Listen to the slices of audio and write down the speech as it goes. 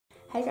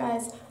Hey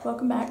guys,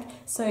 welcome back.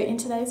 So in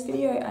today's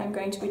video I'm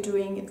going to be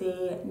doing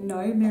the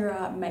no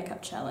mirror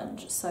makeup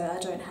challenge. So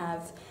I don't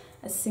have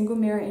a single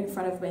mirror in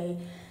front of me.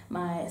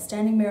 My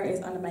standing mirror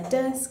is under my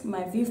desk,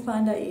 my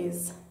viewfinder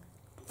is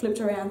flipped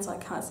around so I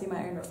can't see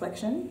my own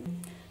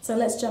reflection. So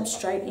let's jump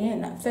straight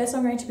in. First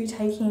I'm going to be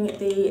taking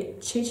the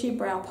Chi Chi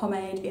Brow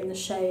Pomade in the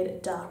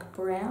shade Dark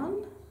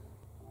Brown.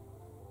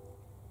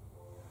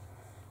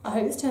 I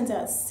hope this turns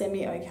out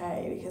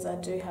semi-okay because I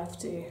do have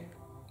to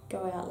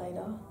go out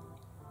later.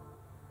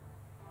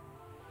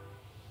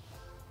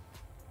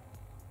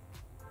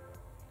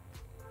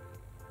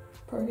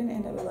 Probably gonna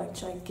end up with like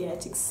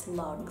gigantic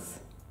slugs.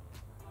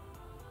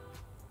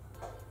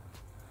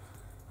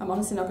 I'm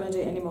honestly not gonna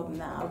do any more than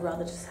that. I'd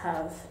rather just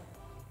have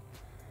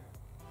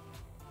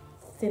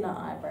thinner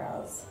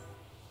eyebrows.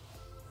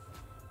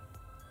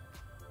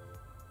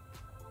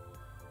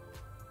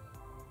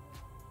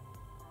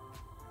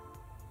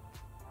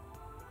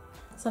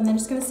 So I'm then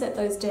just gonna set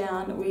those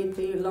down with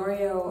the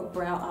L'Oreal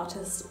Brow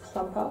Artist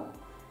Plumper.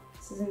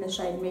 This is in the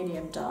shade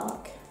Medium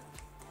Dark.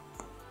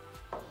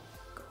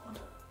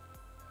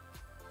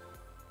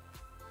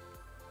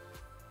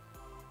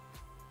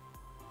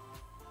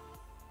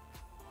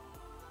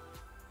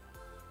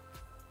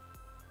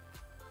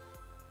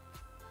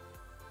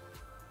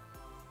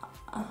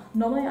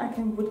 Normally I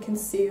would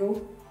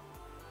conceal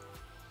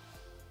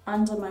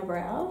under my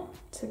brow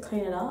to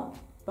clean it up,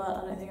 but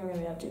I don't think I'm going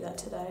to be able to do that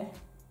today.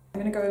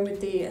 I'm going to go in with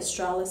the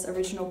Australis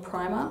Original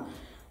Primer.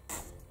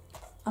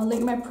 I'll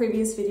link my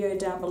previous video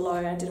down below.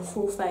 I did a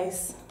full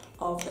face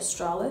of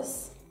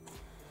Australis,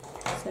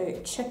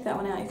 so check that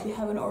one out if you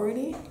haven't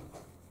already.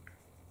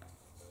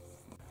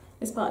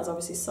 This part is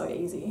obviously so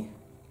easy.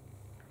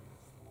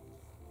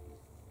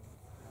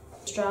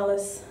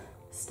 Australis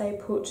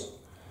Stayput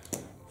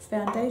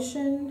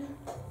foundation.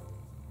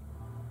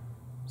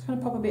 Just going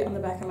to pop a bit on the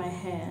back of my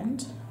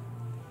hand.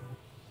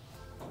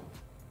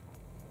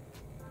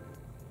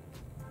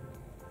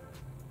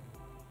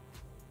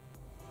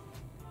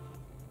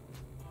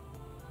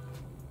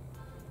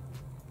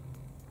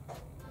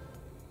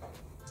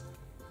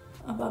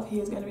 Above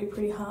here is going to be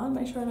pretty hard.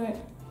 Make sure I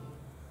don't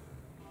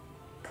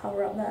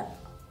cover up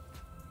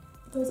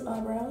those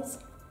eyebrows.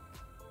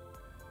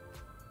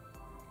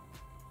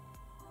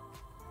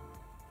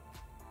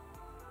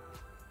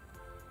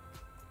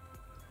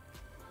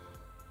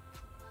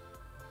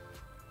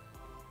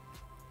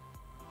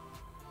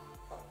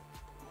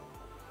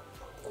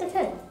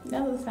 Okay,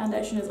 now that the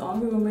foundation is on,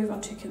 we will move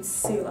on to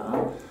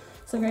concealer.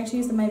 So I'm going to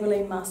use the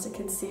Maybelline Master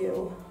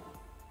Conceal.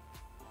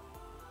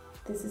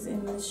 This is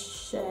in the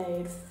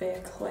shade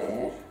Fair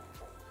Clair.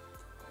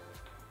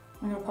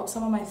 I'm going to pop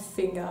some on my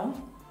finger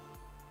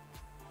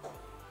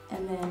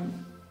and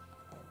then,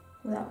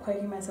 without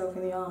poking myself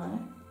in the eye,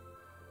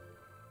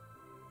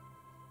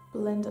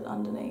 blend it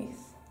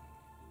underneath.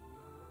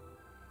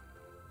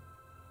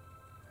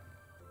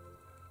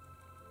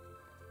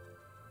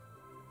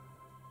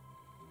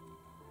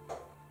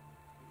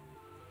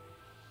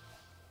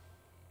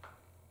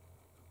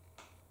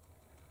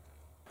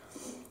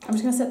 I'm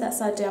just going to set that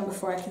side down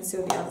before I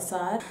conceal the other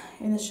side.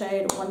 In the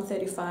shade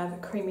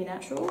 135 Creamy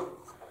Natural.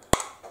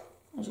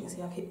 As you can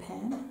see, I've hit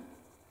pan.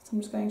 So I'm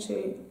just going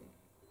to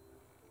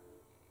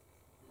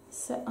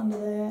set under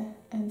there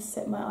and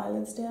set my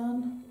eyelids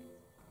down.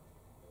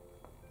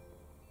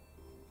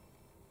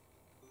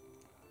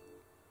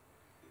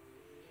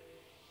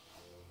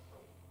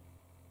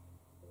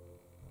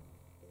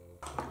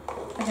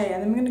 Okay,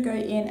 and then I'm going to go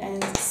in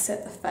and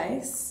set the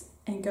face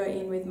and go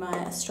in with my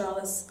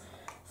Australis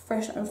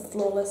Fresh and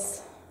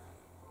Flawless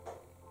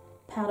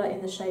powder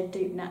in the shade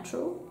Deep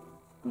Natural.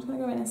 I'm just going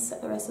to go in and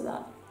set the rest of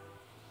that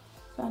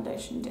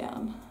foundation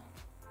down.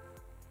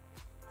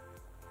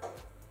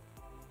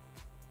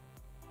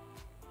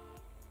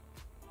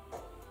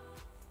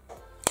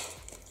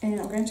 And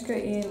I'm going to go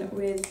in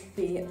with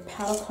the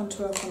powder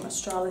contour from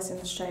Australis in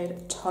the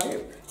shade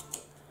Taupe.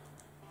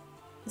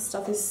 This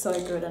stuff is so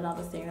good,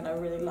 another thing that I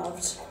really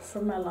loved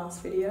from my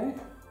last video.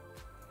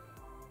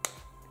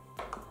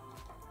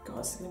 God,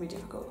 this is going to be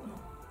difficult.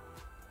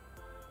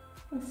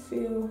 I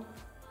feel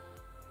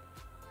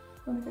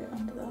I want to go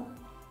under that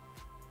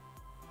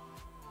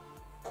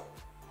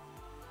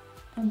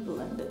and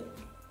blend it.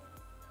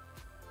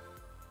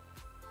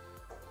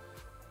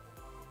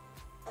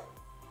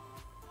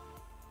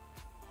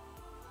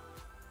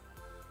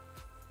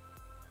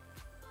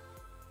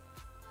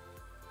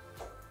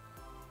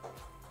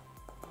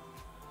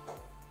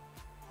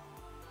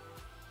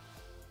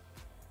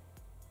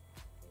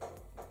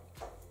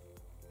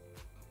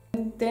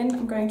 Then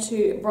I'm going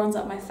to bronze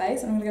up my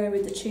face. I'm going to go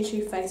with the Chi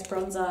Chi Face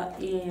Bronzer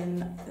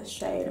in the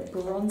shade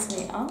Bronze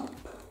Me Up.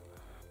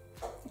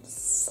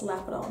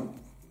 Slap it on.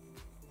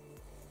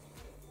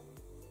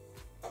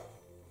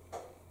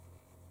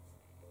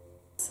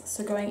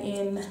 So going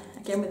in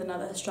again with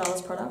another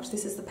Australis product.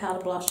 This is the powder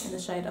blush in the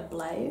shade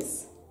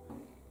Ablaze.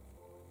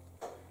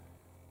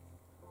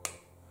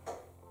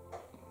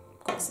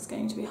 God, this is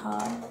going to be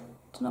hard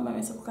to not make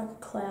myself look like a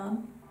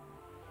clown.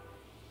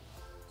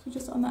 So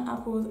just on the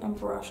apples and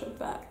brush it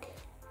back.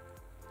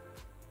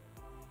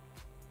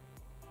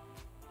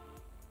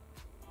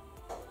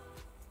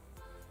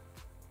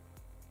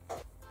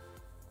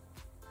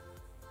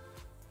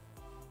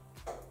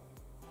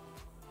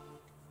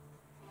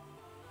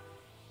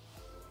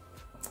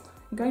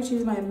 I'm going to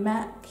use my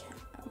MAC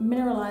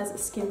Mineralized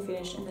Skin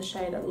Finish in the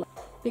shade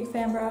Big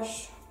Fan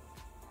Brush.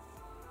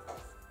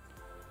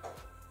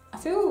 I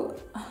feel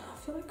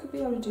like I could be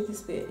able to do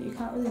this bit. You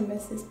can't really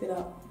mess this bit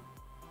up.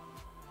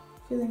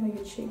 Feeling where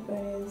your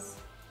cheekbone is.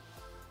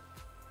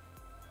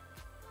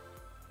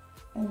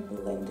 And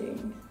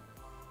blending.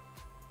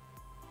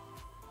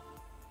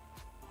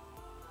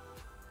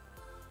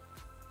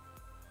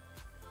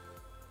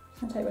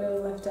 I'm gonna take whatever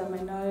left down my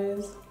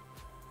nose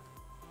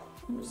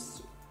and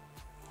just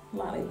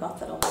lightly buff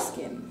that on the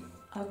skin.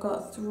 I've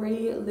got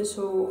 3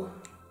 little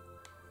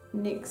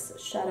NYX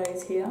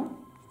shadows here.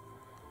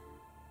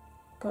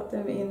 Got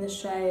them in the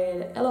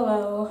shade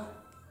LOL,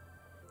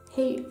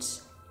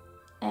 Heat,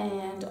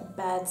 and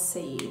Bad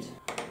Seed.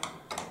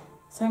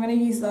 So I'm going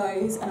to use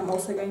those, and I'm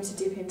also going to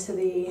dip into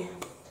the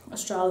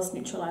Australis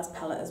Neutralize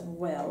palette as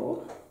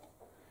well.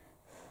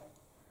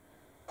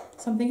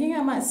 So I'm thinking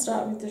I might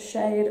start with the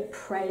shade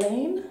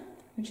Praline,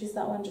 which is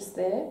that one just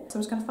there. So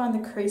I'm just going to find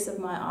the crease of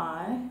my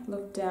eye,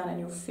 look down and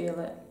you'll feel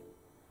it.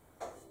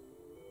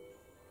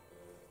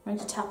 I'm going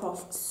to tap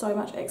off so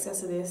much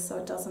excess of this so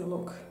it doesn't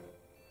look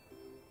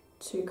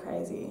too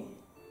crazy.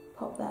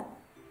 Pop that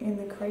in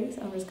the crease.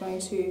 I'm just going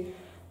to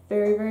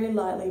very, very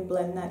lightly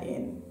blend that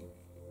in.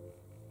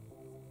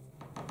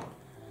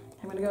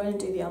 I'm going to go in and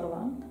do the other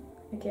one.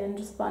 Again,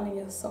 just finding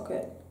your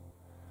socket,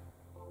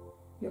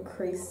 your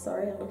crease,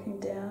 sorry, and looking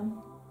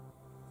down.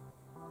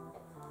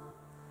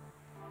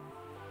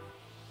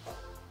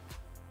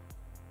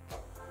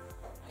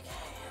 Okay.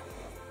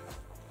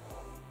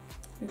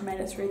 We've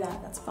made it through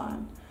that, that's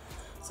fine.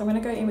 So I'm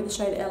going to go in with the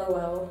shade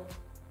LOL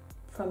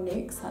from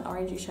NYX, that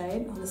orangey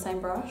shade, on the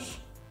same brush.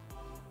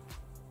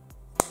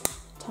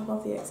 Tap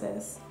off the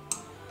excess.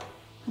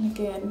 And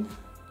again,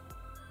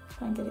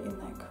 try and get it in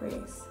that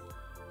crease.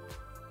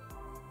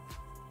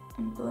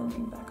 And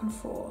blending back and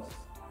forth.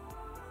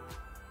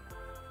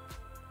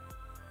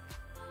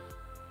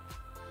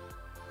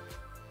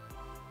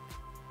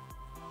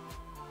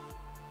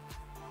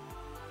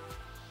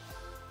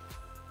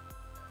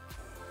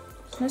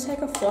 I'm going to take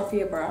a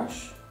fluffier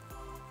brush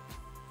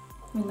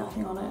with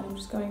nothing on it, and I'm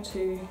just going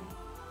to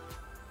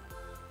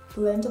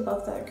blend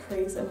above that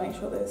crease and make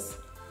sure those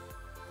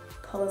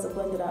colours are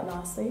blended out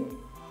nicely.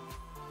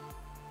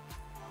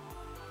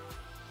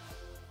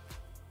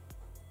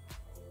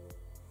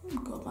 Oh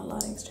god, my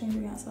lighting's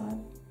changing outside.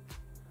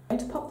 I'm going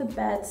to pop the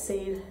Bad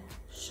Seed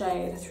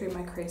shade through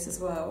my crease as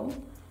well.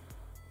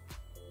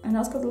 I know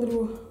it's got the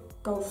little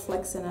gold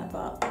flecks in it,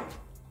 but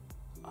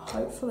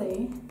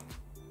hopefully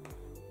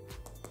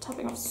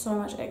tapping off so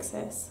much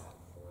excess.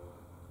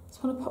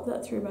 Just want to pop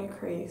that through my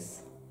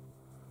crease.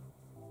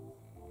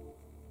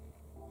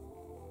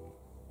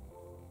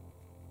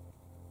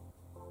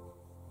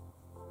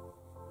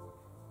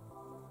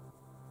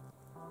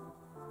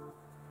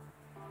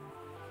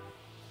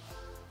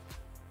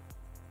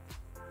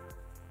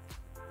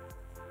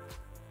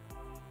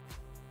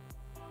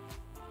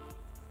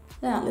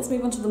 Now let's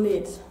move on to the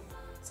lid.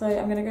 So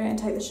I'm going to go and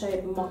take the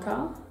shade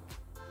Mocha.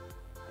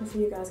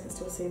 Hopefully you guys can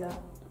still see that.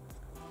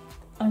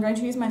 I'm going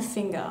to use my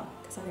finger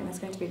because I think that's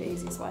going to be the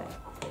easiest way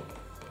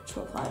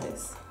to apply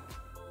this.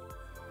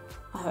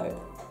 I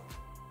hope.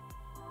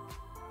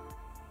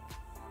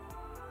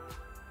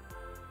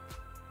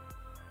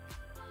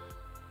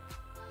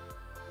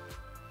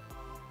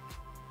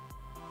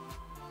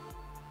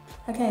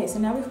 Okay, so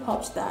now we've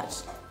popped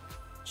that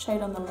shade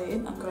on the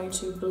lid. I'm going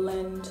to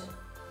blend,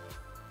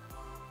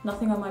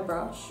 nothing on my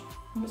brush.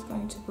 I'm just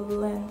going to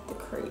blend the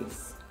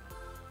crease.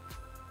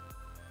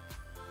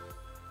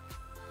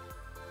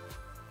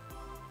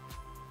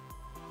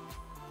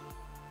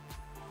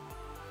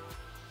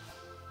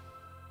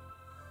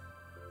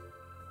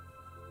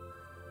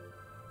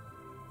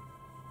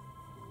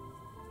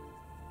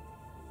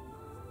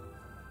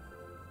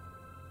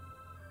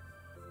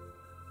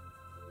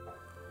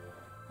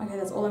 Okay,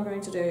 that's all I'm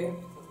going to do.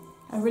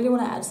 I really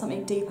want to add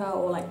something deeper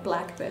or like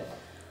black, but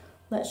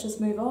let's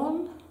just move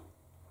on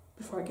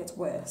before it gets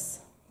worse.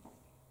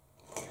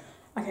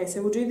 Okay,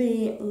 so we'll do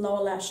the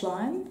lower lash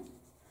line,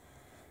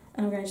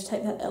 and I'm going to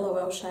take that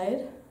LOL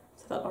shade,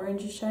 so that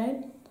orangey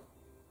shade.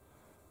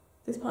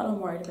 This part I'm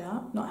worried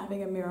about, not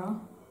having a mirror.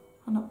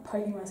 I'm not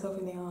poking myself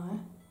in the eye.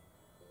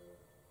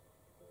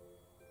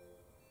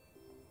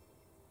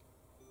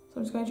 So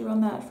I'm just going to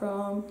run that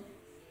from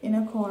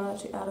inner corner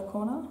to outer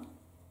corner.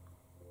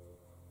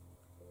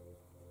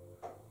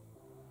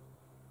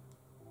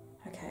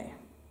 Okay.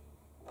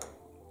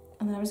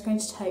 And then I'm just going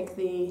to take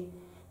the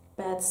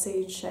Bad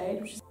Seed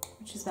shade, which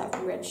is that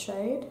red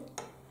shade.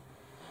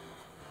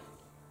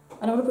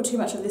 I don't want to put too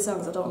much of this on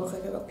because I don't look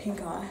like I've got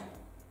pink eye,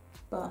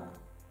 but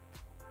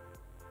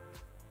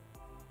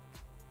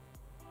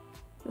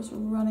just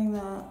running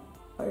that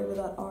over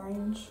that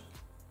orange.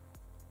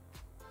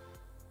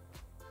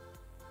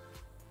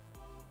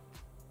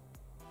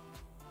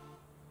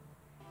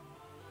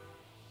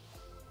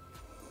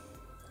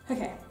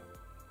 Okay.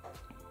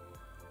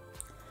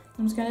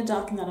 I'm just going to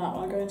darken that up.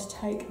 I'm going to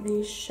take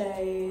the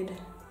shade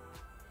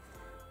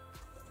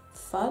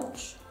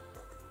Fudge,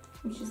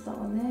 which is that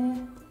one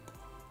there.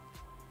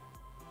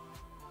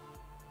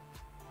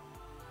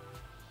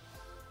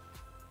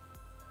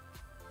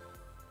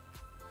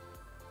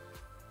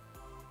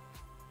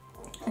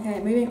 Okay,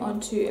 moving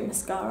on to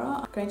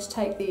mascara. I'm going to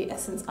take the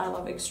Essence I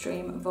Love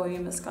Extreme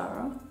Volume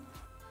Mascara.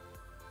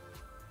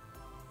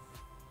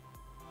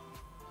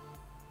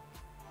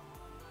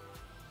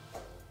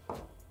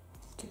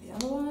 Do the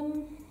other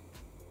one.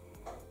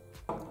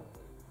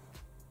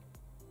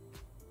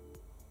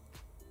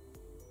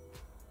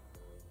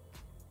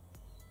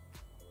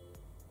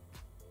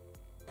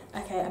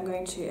 Okay, I'm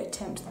going to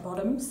attempt the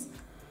bottoms.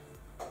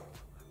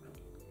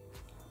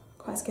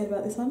 Quite scared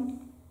about this one.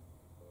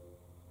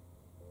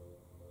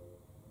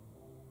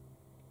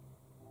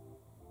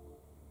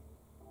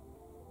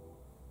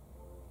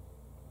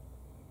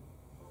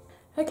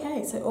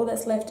 Okay, so all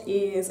that's left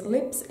is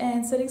lips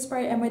and setting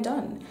spray and we're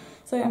done.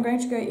 So I'm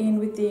going to go in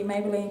with the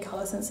Maybelline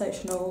Colour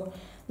Sensational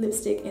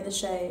lipstick in the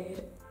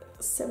shade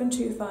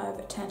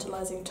 725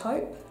 Tantalising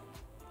Taupe.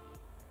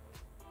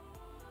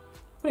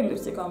 Putting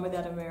lipstick on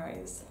without a mirror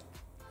is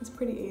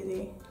pretty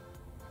easy,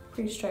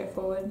 pretty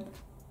straightforward.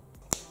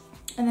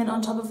 And then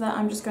on top of that,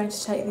 I'm just going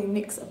to take the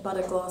NYX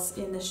Butter Gloss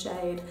in the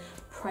shade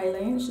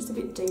Praline. It's just a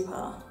bit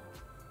deeper.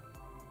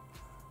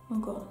 Oh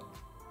god.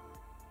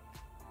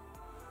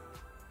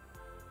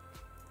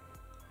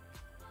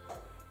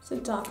 So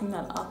darken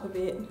that up a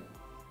bit.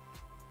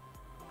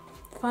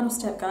 Final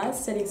step,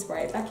 guys, setting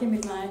spray. Back in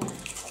with my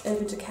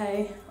Urban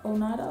Decay All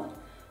Nighter.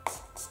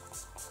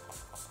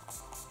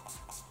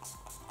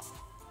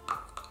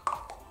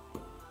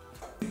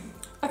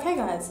 Okay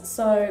guys,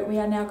 so we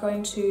are now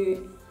going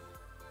to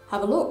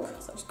have a look.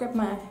 So I just grab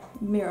my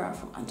mirror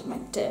from under my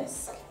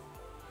desk.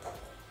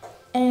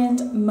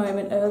 And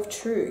moment of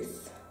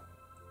truth.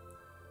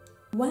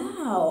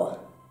 Wow.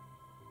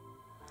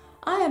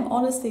 I am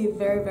honestly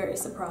very, very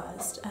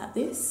surprised at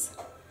this.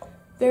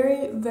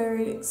 Very,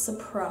 very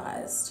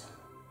surprised.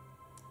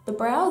 The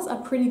brows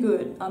are pretty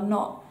good. I'm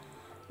not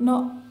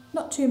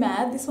too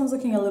mad. This one's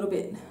looking a little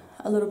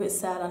bit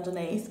sad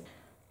underneath.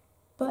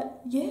 But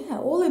yeah,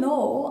 all in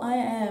all, I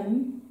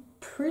am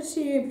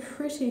pretty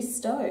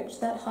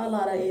stoked. That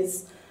highlighter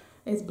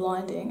is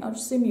blinding. I'll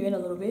just zoom you in a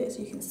little bit so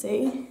you can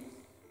see.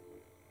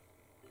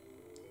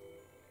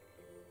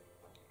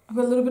 I've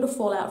got a little bit of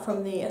fallout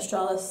from the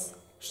Australis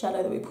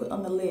shadow that we put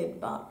on the lid,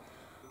 but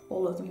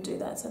all of them do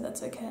that, so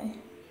that's okay.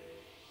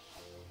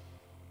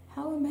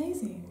 How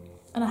amazing.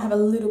 And I have a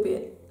little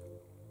bit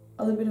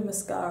of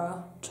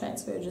mascara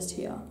transfer just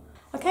here.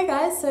 Okay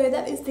guys, so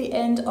that is the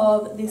end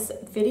of this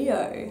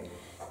video.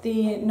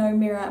 The No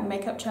Mirror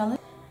Makeup Challenge.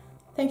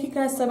 Thank you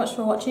guys so much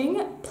for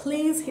watching.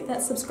 Please hit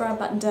that subscribe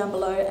button down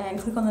below and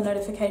click on the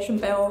notification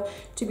bell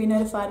to be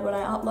notified when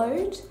I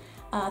upload.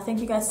 Thank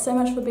you guys so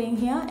much for being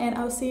here, and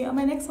I'll see you on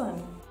my next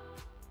one.